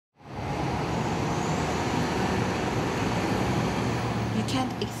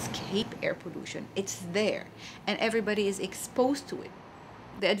can't escape air pollution. It's there, and everybody is exposed to it.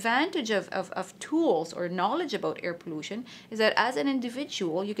 The advantage of tools or knowledge about air pollution is that as an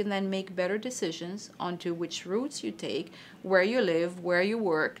individual, you can then make better decisions onto which routes you take, where you live, where you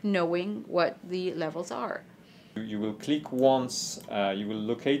work, knowing what the levels are. You will click once, you will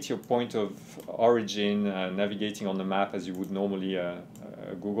locate your point of origin, navigating on the map as you would normally a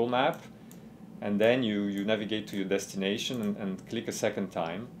Google map, and then you navigate to your destination and click a second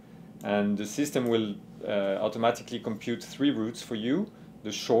time, and the system will automatically compute 3 routes for you.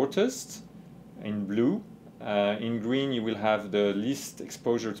 The shortest in blue, in green you will have the least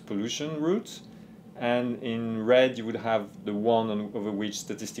exposure to pollution route, and in red you would have the one over which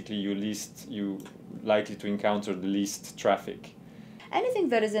statistically you likely to encounter the least traffic. Anything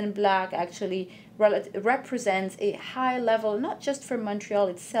that is in black actually represents a high level, not just for Montreal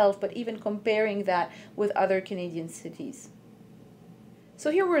itself, but even comparing that with other Canadian cities. So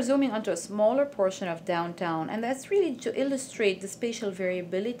here we're zooming onto a smaller portion of downtown, and that's really to illustrate the spatial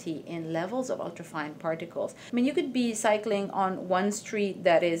variability in levels of ultrafine particles. I mean, you could be cycling on one street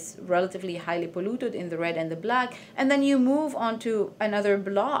that is relatively highly polluted in the red and the black, and then you move onto another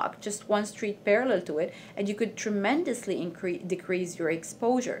block, just one street parallel to it, and you could tremendously decrease your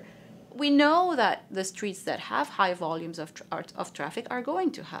exposure. We know that the streets that have high volumes of traffic are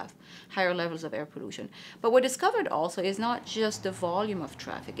going to have higher levels of air pollution. But what discovered also is not just the volume of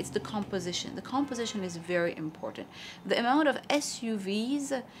traffic, it's the composition. The composition is very important. The amount of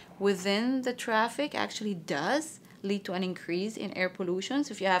SUVs within the traffic actually does lead to an increase in air pollution.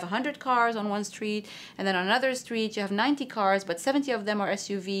 So if you have 100 cars on one street, and then on another street you have 90 cars, but 70 of them are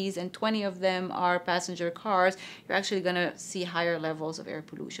SUVs and 20 of them are passenger cars, you're actually going to see higher levels of air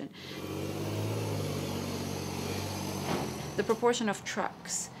pollution. The proportion of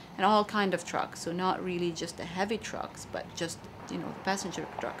trucks, and all kinds of trucks, so not really just the heavy trucks, but just the passenger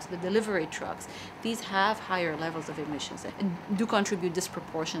trucks, the delivery trucks, these have higher levels of emissions and do contribute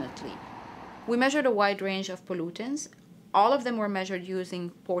disproportionately. We measured a wide range of pollutants. All of them were measured using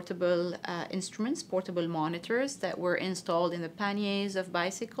portable instruments, portable monitors that were installed in the panniers of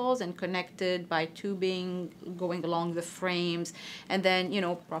bicycles and connected by tubing going along the frames, and then,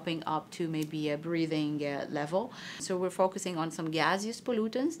 propping up to maybe a breathing level. So we're focusing on some gaseous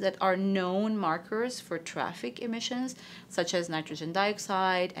pollutants that are known markers for traffic emissions, such as nitrogen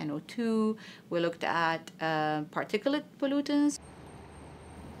dioxide, NO2. We looked at particulate pollutants.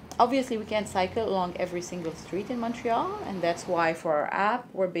 Obviously, we can't cycle along every single street in Montreal, and that's why for our app,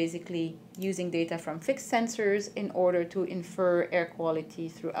 we're basically using data from fixed sensors in order to infer air quality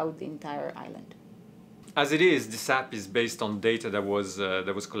throughout the entire island. As it is, this app is based on data that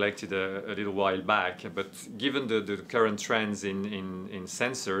was collected a little while back, but given the current trends in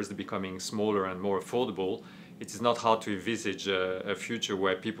sensors, they're becoming smaller and more affordable, it is not hard to envisage a future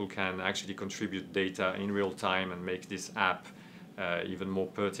where people can actually contribute data in real time and make this app even more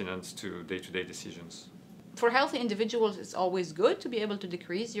pertinent to day-to-day decisions. For healthy individuals, it's always good to be able to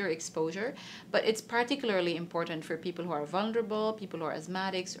decrease your exposure, but it's particularly important for people who are vulnerable, people who are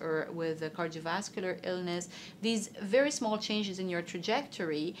asthmatics or with a cardiovascular illness. These very small changes in your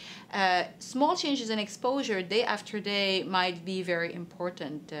trajectory, small changes in exposure day after day might be very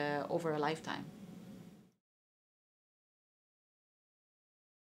important over a lifetime.